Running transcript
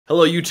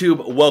Hello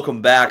YouTube,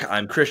 welcome back.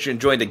 I'm Christian,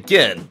 joined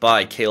again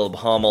by Caleb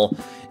Hommel.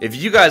 If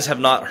you guys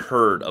have not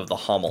heard of the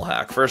Hommel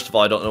Hack, first of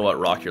all, I don't know what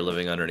rock you're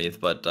living underneath,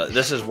 but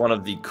this is one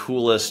of the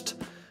coolest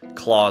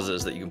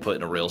clauses that you can put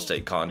in a real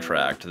estate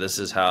contract. This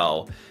is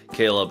how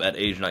Caleb at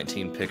age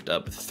 19 picked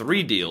up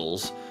 3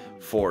 deals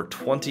for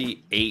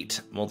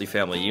 28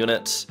 multifamily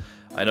units.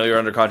 I know you're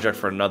under contract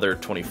for another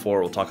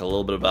 24. We'll talk a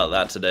little bit about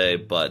that today,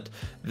 but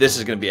this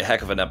is going to be a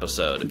heck of an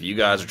episode. If you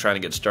guys are trying to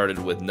get started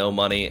with no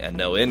money and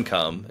no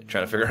income,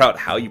 trying to figure out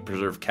how you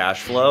preserve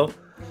cash flow,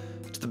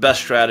 it's the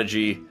best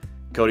strategy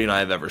Cody and I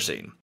have ever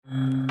seen.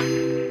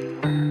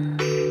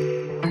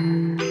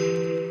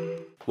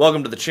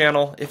 Welcome to the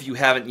channel. If you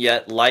haven't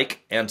yet,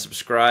 like and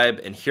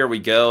subscribe, and here we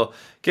go.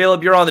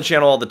 Caleb, you're on the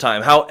channel all the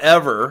time.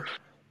 However,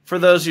 for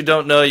those who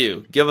don't know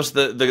you, give us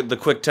the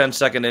quick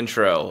 10-second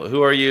intro.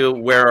 Who are you?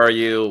 Where are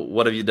you?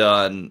 What have you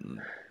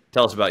done?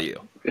 Tell us about you.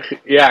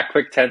 Yeah,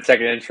 quick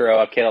 10-second intro.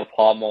 I'm Caleb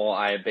Hommel.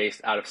 I am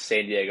based out of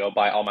San Diego.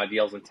 Buy all my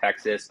deals in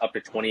Texas, up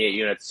to 28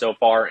 units so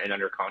far, and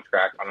under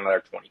contract on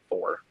another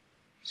 24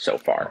 so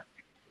far.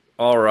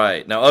 All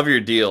right. Now, of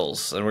your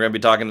deals, and we're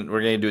going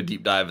to do a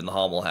deep dive in the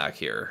Hommel Hack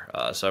here,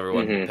 so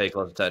everyone pay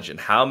close attention.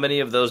 How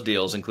many of those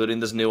deals, including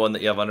this new one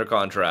that you have under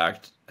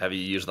contract, have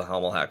you used the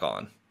Hommel Hack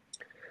on?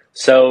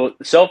 So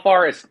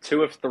far it's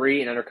 2 of 3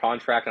 and under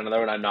contract.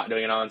 Another one I'm not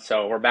doing it on.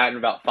 So we're batting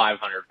about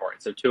 500 for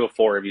it. So 2 of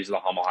 4 have used the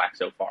Hommel Hack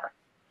so far.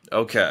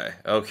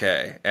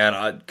 Okay.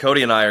 And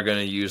Cody and I are going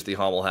to use the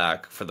Hommel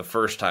Hack for the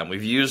first time.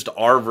 We've used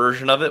our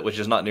version of it, which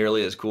is not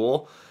nearly as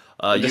cool.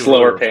 Just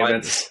lower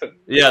payments.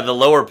 Yeah, the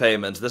lower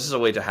payments. This is a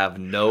way to have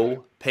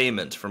no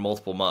payments for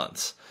multiple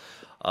months,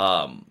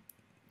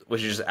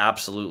 which is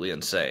absolutely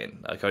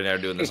insane. Cody and I are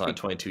doing this on a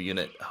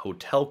 22-unit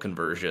hotel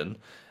conversion.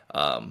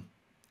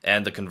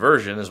 And the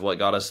conversion is what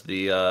got us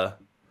the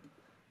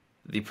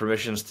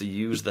permissions to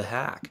use the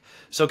hack.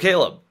 So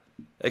Caleb,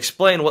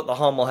 explain what the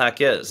Hommel Hack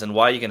is and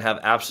why you can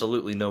have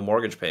absolutely no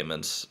mortgage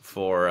payments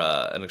for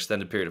an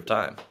extended period of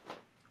time.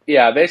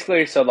 Yeah,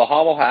 basically, so the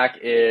Hommel Hack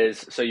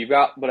is, so you've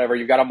got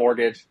a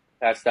mortgage,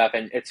 that stuff,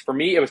 and it's, for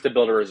me, it was to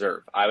build a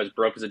reserve. I was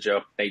broke as a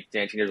joke,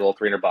 19 years old,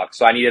 $300,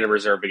 so I needed a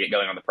reserve to get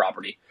going on the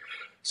property.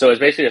 So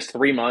it's basically just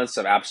 3 months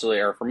of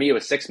absolutely, or for me, it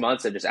was 6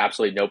 months of just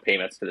absolutely no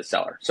payments to the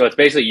seller. So it's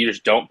basically you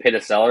just don't pay the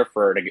seller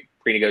for a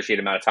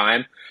pre-negotiated amount of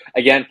time.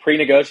 Again,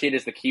 pre-negotiate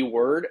is the key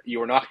word.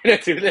 You are not going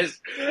to do this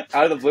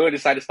out of the blue and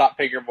decide to stop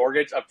paying your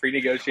mortgage. A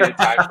pre-negotiated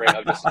time frame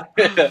of just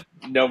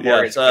no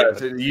mortgage.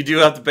 Yes, you do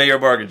have to pay your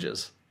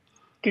mortgages.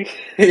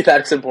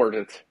 That's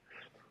important.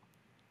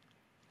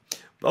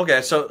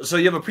 Okay, so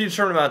you have a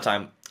predetermined amount of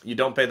time. You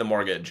don't pay the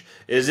mortgage.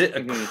 Is it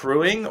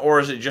accruing, or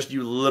is it just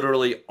you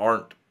literally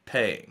aren't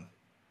paying?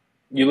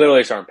 You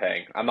literally just aren't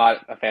paying. I'm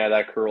not a fan of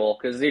that accrual,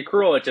 because the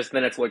accrual,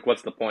 it's like,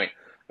 what's the point?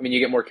 I mean, you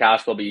get more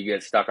cash flow, but you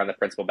get stuck on the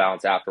principal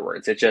balance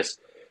afterwards. It's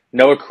just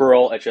no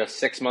accrual. It's just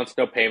 6 months,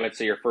 no payment.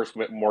 So your first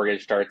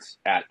mortgage starts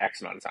at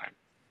X amount of time.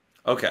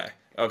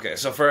 Okay.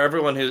 So for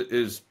everyone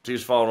who's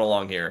following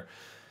along here,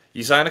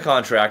 you sign a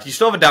contract. You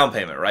still have a down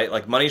payment, right?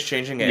 Like money's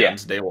changing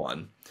hands day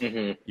one.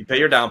 You pay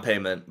your down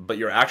payment, but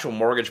your actual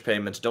mortgage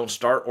payments don't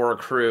start or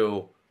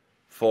accrue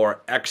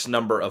for X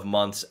number of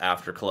months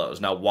after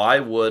close. Now, why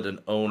would an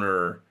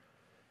owner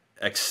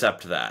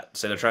accept that?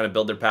 Say they're trying to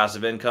build their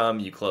passive income,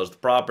 you close the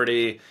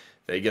property,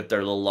 they get their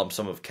little lump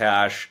sum of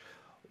cash.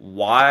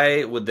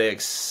 Why would they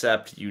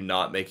accept you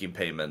not making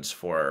payments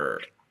for,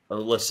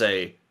 let's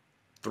say,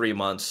 3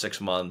 months, 6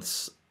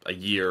 months, a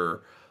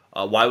year?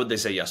 Why would they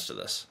say yes to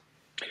this?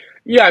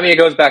 Yeah, I mean, it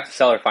goes back to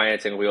seller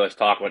financing. We always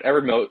talk about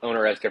every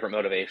owner has different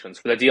motivations.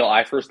 For the deal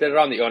I first did it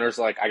on, the owner's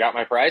like, I got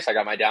my price, I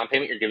got my down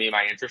payment, you're giving me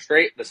my interest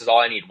rate. This is all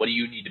I need. What do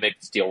you need to make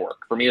this deal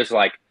work? For me, it's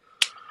like,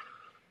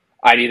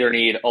 I'd either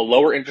need a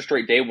lower interest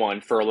rate day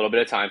one for a little bit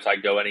of time, so I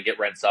go in and get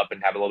rents up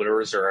and have a little bit of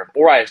reserve,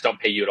 or I just don't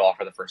pay you at all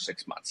for the first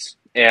 6 months.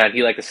 And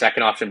he liked the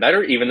second option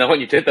better, even though when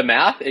you did the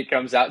math, it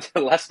comes out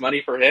to less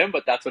money for him,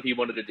 but that's what he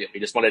wanted to do.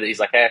 He's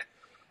like, hey,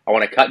 I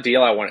want a cut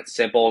deal. I want it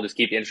simple. Just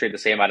keep the interest rate the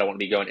same. I don't want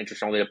to be going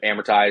interest only,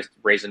 amortized,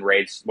 raising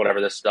rates,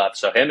 whatever this stuff.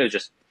 So him is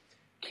just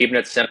keeping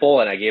it simple,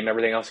 and I gave him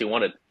everything else he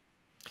wanted.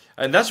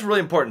 And that's really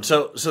important.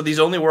 So these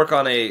only work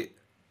on a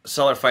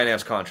seller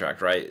finance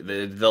contract, right?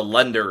 The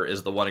lender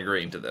is the one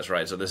agreeing to this,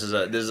 right? So this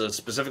is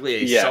specifically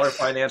a seller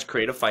finance,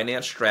 creative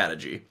finance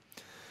strategy.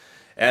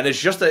 And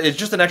it's just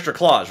an extra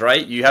clause,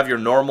 right? You have your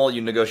normal, you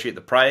negotiate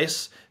the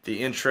price,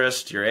 the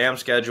interest, your AM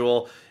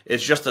schedule.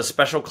 It's just a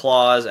special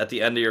clause at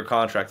the end of your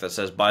contract that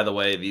says, by the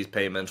way, these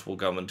payments will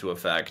come into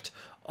effect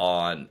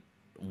on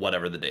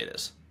whatever the date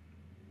is.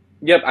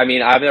 Yep. I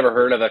mean, I've never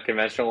heard of a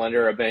conventional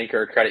lender, a bank,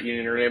 or a credit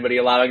union or anybody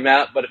allowing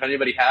that. But if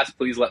anybody has,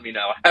 please let me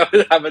know.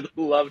 I would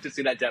love to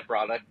see that debt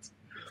product.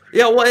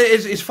 Yeah, well,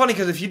 it's funny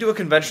because if you do a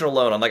conventional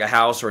loan on like a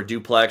house or a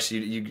duplex,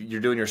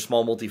 you're doing your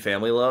small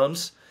multifamily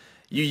loans,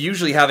 you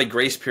usually have a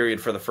grace period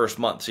for the first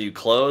month. So you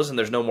close and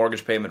there's no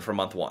mortgage payment for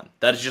month 1.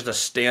 That is just a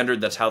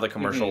standard. That's how the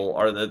commercial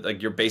or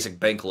like your basic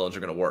bank loans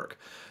are going to work.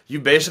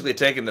 You've basically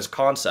taken this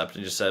concept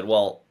and just said,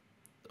 well,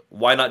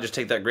 why not just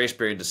take that grace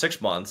period to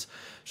 6 months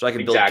so I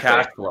can build Exactly.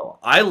 cash flow?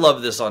 I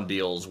love this on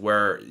deals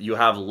where you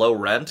have low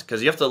rent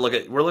because you have to look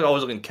at, we're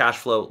always looking at cash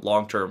flow,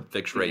 long-term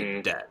fixed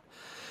rate debt.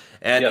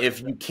 And Yep.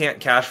 if you can't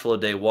cash flow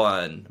day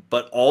one,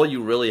 but all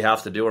you really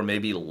have to do are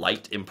maybe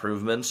light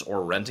improvements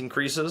or rent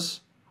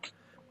increases,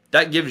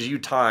 that gives you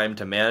time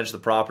to manage the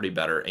property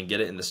better and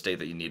get it in the state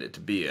that you need it to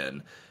be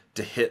in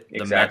to hit the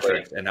Exactly.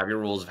 metrics and have your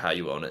rules of how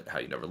you own it, how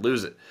you never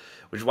lose it,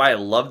 which is why I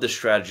love this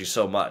strategy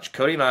so much.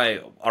 Cody and I,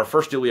 our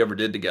first deal we ever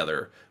did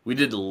together, we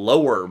did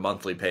lower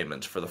monthly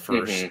payments for the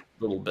first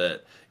little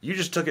bit. You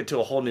just took it to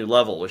a whole new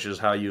level, which is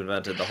how you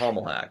invented the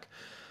Hommel Hack.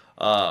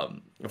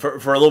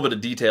 For a little bit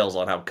of details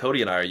on how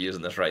Cody and I are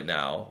using this right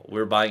now,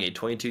 we're buying a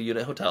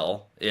 22-unit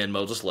hotel in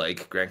Moses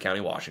Lake, Grant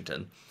County,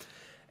 Washington,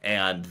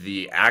 and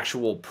the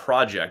actual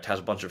project has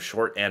a bunch of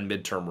short and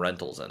midterm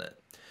rentals in it.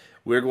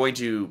 We're going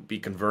to be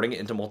converting it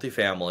into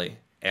multifamily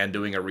and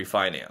doing a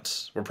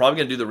refinance. We're probably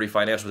going to do the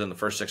refinance within the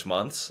first 6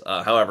 months.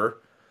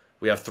 However,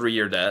 we have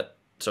 3-year debt,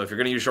 so if you're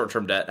going to use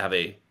short-term debt, have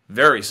a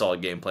very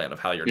solid game plan of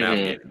how you're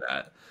navigating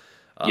that.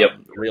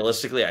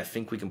 Realistically, I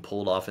think we can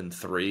pull it off in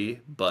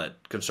 3,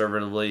 but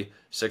conservatively,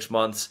 6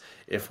 months.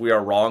 If we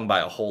are wrong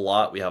by a whole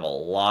lot, we have a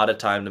lot of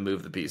time to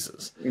move the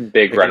pieces.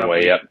 Big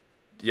runway,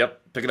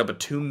 Yep, picking up a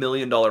 $2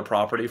 million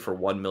property for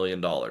 $1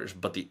 million,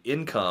 but the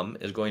income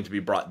is going to be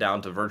brought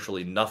down to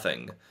virtually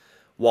nothing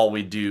while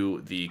we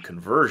do the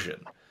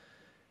conversion,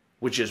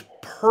 which is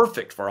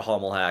perfect for a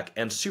Hommel Hack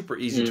and super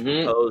easy to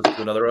propose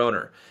to another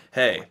owner.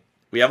 Hey,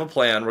 we have a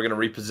plan. We're going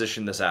to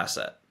reposition this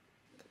asset.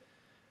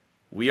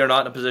 We are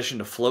not in a position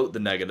to float the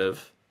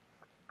negative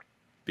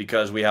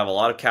because we have a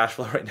lot of cash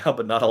flow right now,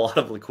 but not a lot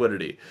of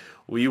liquidity.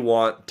 We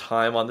want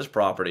time on this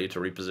property to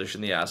reposition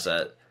the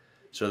asset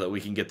so that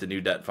we can get the new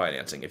debt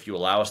financing. If you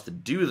allow us to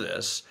do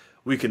this,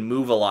 we can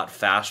move a lot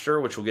faster,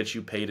 which will get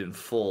you paid in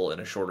full in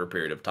a shorter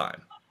period of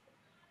time.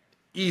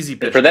 Easy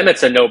pitch. And for them,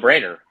 it's a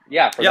no-brainer.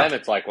 Yeah, for them,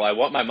 it's like, well, I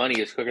want my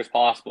money as quick as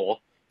possible.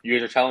 You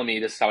guys are telling me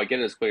this is how I get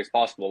it as quick as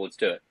possible. Let's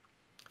do it.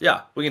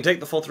 Yeah, we can take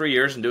the full 3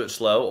 years and do it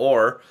slow,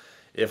 or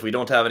if we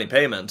don't have any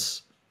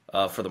payments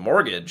for the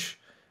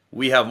mortgage,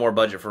 we have more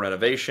budget for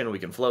renovation. We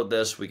can float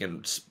this. We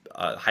can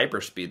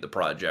hyperspeed the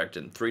project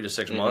in 3 to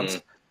 6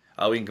 months.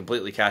 We can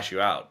completely cash you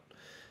out.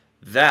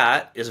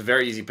 That is a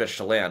very easy pitch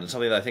to land and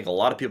something that I think a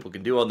lot of people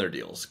can do on their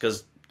deals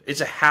because it's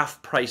a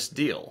half-price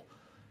deal.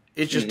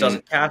 It just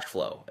doesn't cash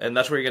flow, and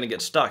that's where you're going to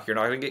get stuck. You're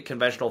not going to get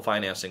conventional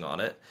financing on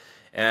it.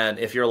 And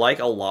if you're like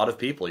a lot of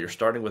people, you're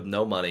starting with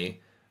no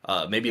money,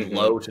 maybe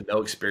low to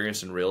no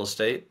experience in real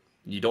estate,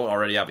 you don't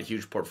already have a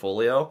huge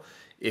portfolio.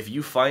 If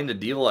you find a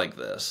deal like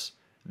this,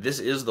 this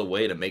is the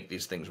way to make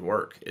these things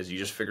work, is you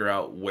just figure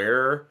out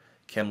where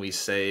can we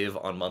save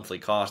on monthly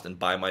cost and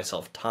buy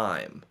myself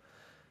time.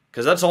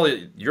 Because that's all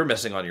you're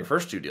missing on your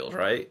first 2 deals,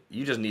 right?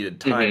 You just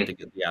needed time to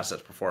get the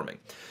assets performing.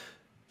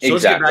 So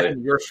let's get back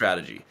into your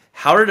strategy.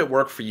 How did it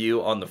work for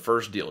you on the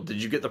first deal?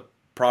 Did you get the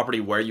property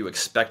where you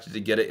expected to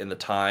get it in the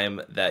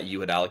time that you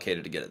had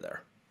allocated to get it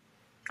there?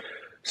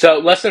 So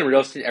less than real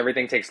estate,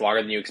 everything takes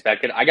longer than you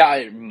expected. I got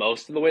it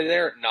most of the way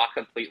there, not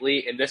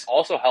completely. And this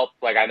also helped,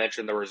 like I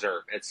mentioned, the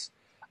reserve. It's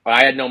when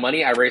I had no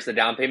money, I raised the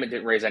down payment,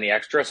 didn't raise any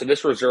extra. So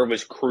this reserve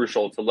was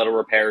crucial to little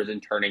repairs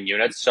and turning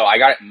units. So I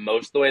got it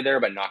most of the way there,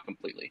 but not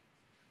completely.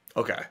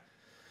 Okay.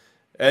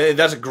 And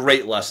that's a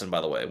great lesson,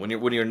 by the way. When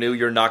you're new,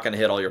 you're not going to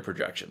hit all your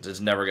projections. It's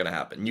never going to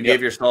happen. You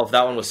gave yourself,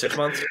 that one was 6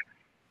 months?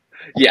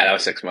 Yeah, that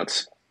was 6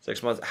 months.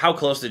 6 months. How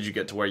close did you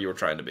get to where you were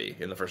trying to be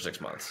in the first 6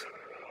 months?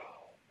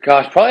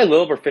 Gosh, probably a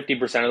little over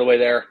 50% of the way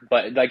there.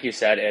 But like you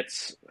said,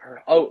 it's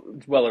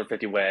well over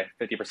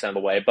 50% of the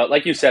way. But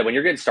like you said, when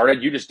you're getting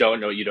started, you just don't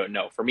know what you don't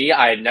know. For me,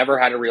 I had never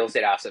had a real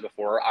estate asset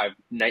before. I'm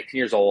 19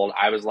 years old.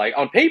 I was like,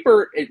 on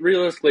paper, it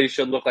realistically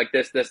should look like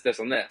this, this, this,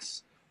 and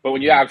this. But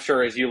when you, I'm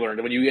sure, as you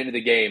learned, when you get into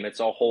the game, it's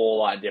a whole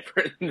lot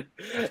different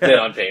than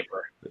on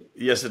paper.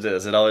 Yes, it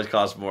is. It always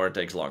costs more. It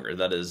takes longer.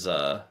 That is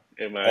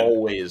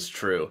always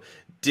true.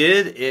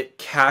 Did it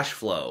cash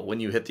flow when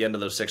you hit the end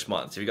of those 6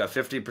 months? If you got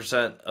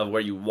 50% of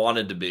where you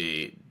wanted to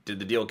be, did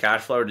the deal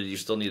cash flow, or did you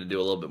still need to do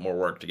a little bit more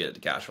work to get it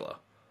to cash flow?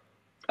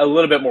 A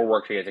little bit more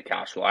work to get to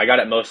cash flow. I got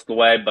it most of the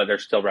way, but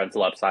there's still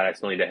rental upside. I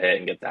still need to hit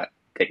and get that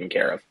taken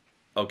care of.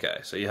 Okay,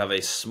 so you have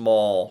a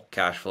small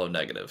cash flow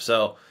negative.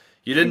 So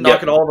you didn't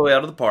knock it all the way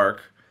out of the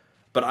park,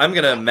 but I'm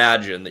going to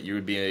imagine that you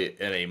would be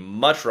in a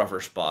much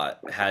rougher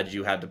spot had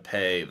you had to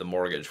pay the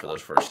mortgage for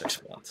those first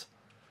 6 months.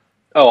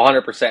 Oh,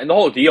 100%. And the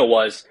whole deal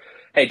was,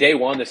 hey, day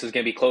one, this is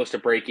going to be close to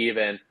break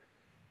even.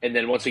 And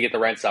then once we get the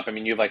rents up, I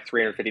mean, you have like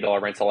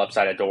 $350 rental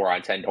upside a door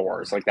on 10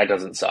 doors. Like, that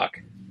doesn't suck.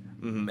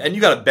 And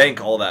you got to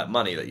bank all that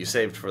money that you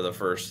saved for the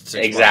first 6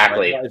 months.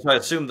 Exactly. Right? So I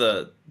assume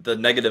the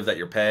negative that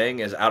you're paying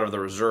is out of the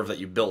reserve that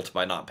you built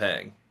by not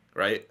paying,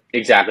 right?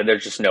 Exactly.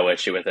 There's just no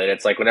issue with it.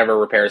 It's like whenever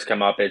repairs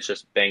come up, it's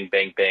just bang,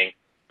 bang, bang,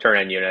 turn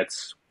in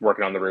units,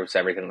 working on the roofs,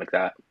 everything like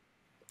that.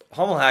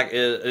 Hommel Hack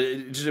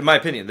is, in my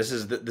opinion, this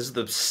is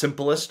the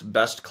simplest,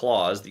 best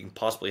clause that you can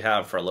possibly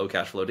have for a low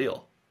cash flow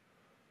deal.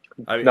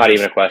 I mean, not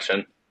even a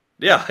question.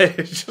 Yeah,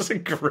 it's just a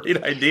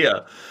great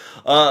idea.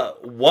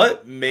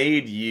 What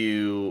made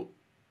you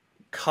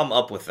come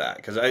up with that?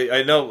 Because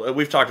I know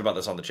we've talked about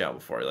this on the channel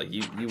before. Like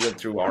you went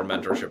through our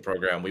mentorship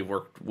program. We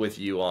worked with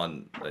you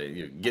on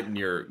getting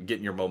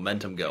your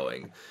momentum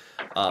going.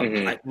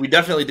 We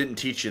definitely didn't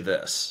teach you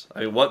this.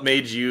 I mean, what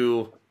made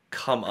you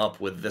come up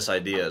with this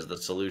idea as the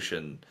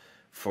solution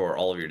for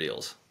all of your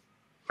deals?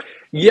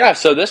 Yeah,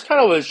 so this kind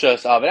of was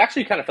just, it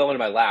actually kind of fell into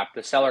my lap.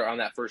 The seller on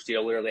that first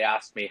deal literally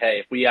asked me, hey,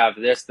 if we have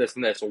this, this,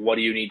 and this, what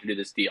do you need to do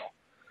this deal?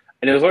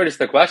 And it was already just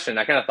the question.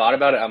 I kind of thought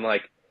about it. I'm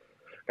like,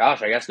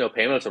 gosh, I guess no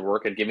payments would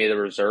work and give me the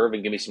reserve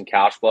and give me some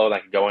cash flow and I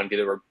could go and do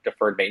the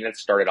deferred maintenance,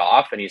 start it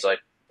off. And he's like,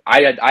 I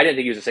didn't think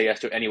he was going to say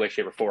yes to any way,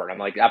 shape, or form. I'm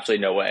like,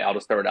 absolutely no way. I'll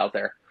just throw it out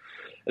there.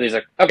 And he's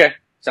like, okay,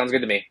 sounds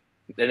good to me.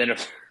 And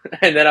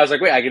then I was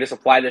like, wait, I can just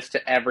apply this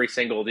to every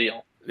single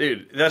deal.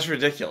 Dude, that's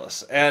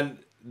ridiculous. And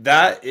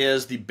that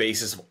is the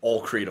basis of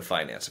all creative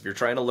finance. If you're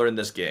trying to learn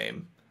this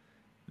game,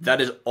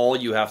 that is all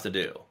you have to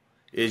do.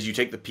 Is you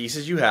take the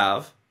pieces you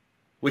have,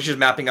 which is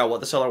mapping out what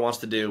the seller wants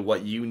to do,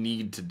 what you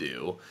need to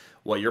do,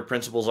 what your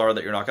principles are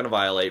that you're not going to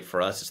violate. For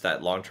us, it's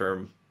that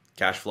long-term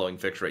cash flowing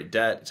fixed rate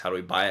debt. It's how do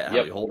we buy it? How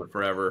do we hold it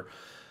forever?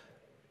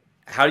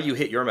 How do you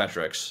hit your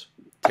metrics?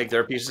 Take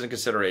their pieces in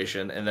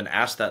consideration and then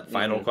ask that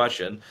final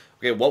question.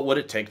 Okay, what would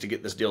it take to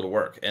get this deal to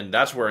work? And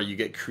that's where you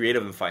get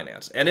creative in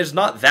finance. And it's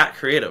not that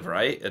creative,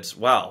 right? It's,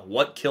 wow,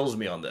 what kills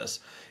me on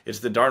this? It's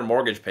the darn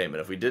mortgage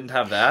payment. If we didn't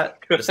have that,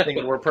 this thing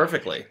would work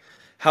perfectly.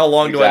 How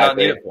long do I not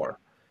need it for?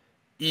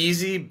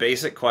 Easy,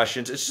 basic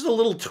questions. It's just a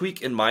little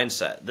tweak in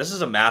mindset. This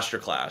is a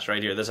masterclass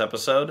right here, this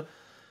episode.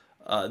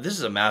 This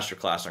is a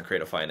masterclass on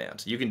creative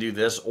finance. You can do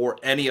this or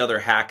any other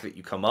hack that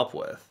you come up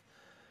with.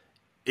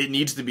 It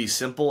needs to be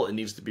simple. It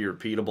needs to be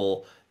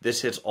repeatable.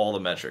 This hits all the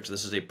metrics.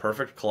 This is a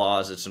perfect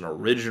clause. It's an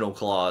original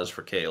clause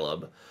for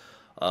Caleb.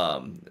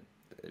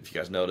 If you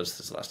guys noticed,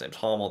 his last name's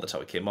Hommel. That's how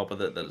we came up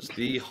with it. That is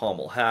the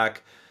Hommel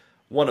Hack.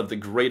 One of the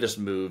greatest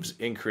moves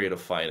in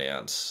creative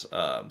finance.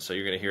 So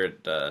you're going to hear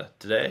it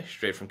today,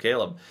 straight from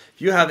Caleb.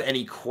 If you have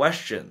any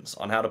questions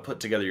on how to put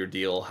together your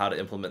deal, how to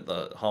implement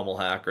the Hommel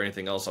Hack, or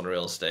anything else on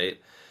real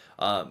estate,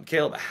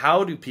 Caleb,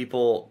 how do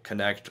people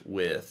connect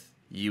with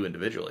you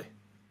individually?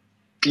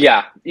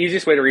 Yeah,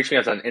 easiest way to reach me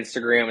is on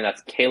Instagram, and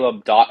that's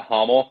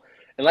caleb.hommel.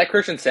 And like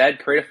Christian said,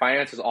 creative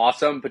finance is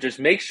awesome, but just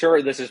make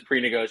sure this is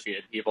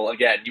pre-negotiated, people.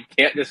 Again, you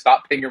can't just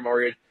stop paying your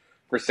mortgage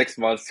for 6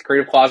 months.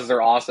 Creative clauses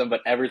are awesome,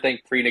 but everything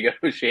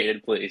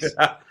pre-negotiated, please.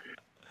 Yeah.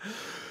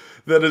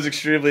 That is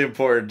extremely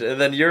important. And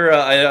then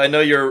I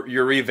know you're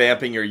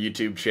revamping your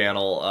YouTube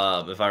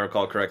channel. If I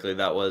recall correctly,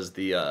 that was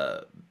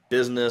the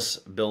Business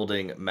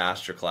Building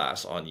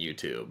Masterclass on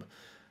YouTube.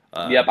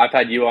 Yep, I've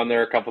had you on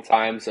there a couple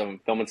times. I'm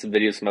filming some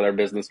videos from other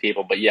business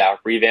people, but yeah,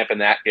 revamping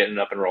that, getting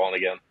up and rolling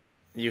again.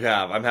 You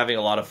have. I'm having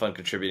a lot of fun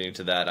contributing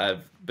to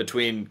that.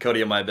 Between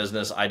Cody and my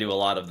business, I do a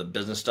lot of the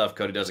business stuff.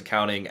 Cody does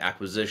accounting,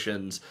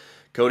 acquisitions.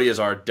 Cody is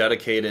our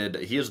dedicated,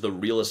 he is the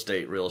real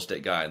estate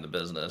guy in the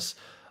business.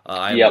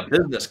 I'm the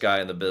business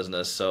guy in the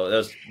business. So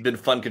it's been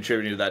fun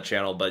contributing to that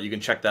channel, but you can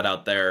check that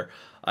out there.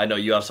 I know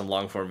you have some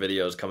long-form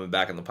videos coming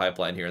back in the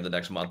pipeline here in the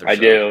next month or so. I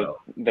do. So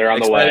they're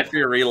on the way. Excited for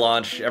your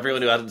relaunch.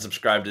 Everyone who hasn't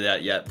subscribed to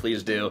that yet,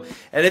 please do.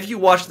 And if you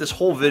watched this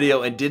whole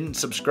video and didn't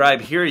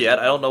subscribe here yet,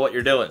 I don't know what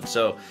you're doing.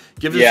 So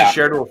give this a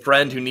share to a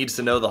friend who needs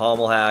to know the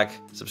Hommel Hack.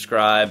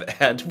 Subscribe,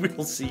 and we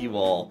will see you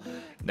all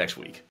next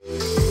week.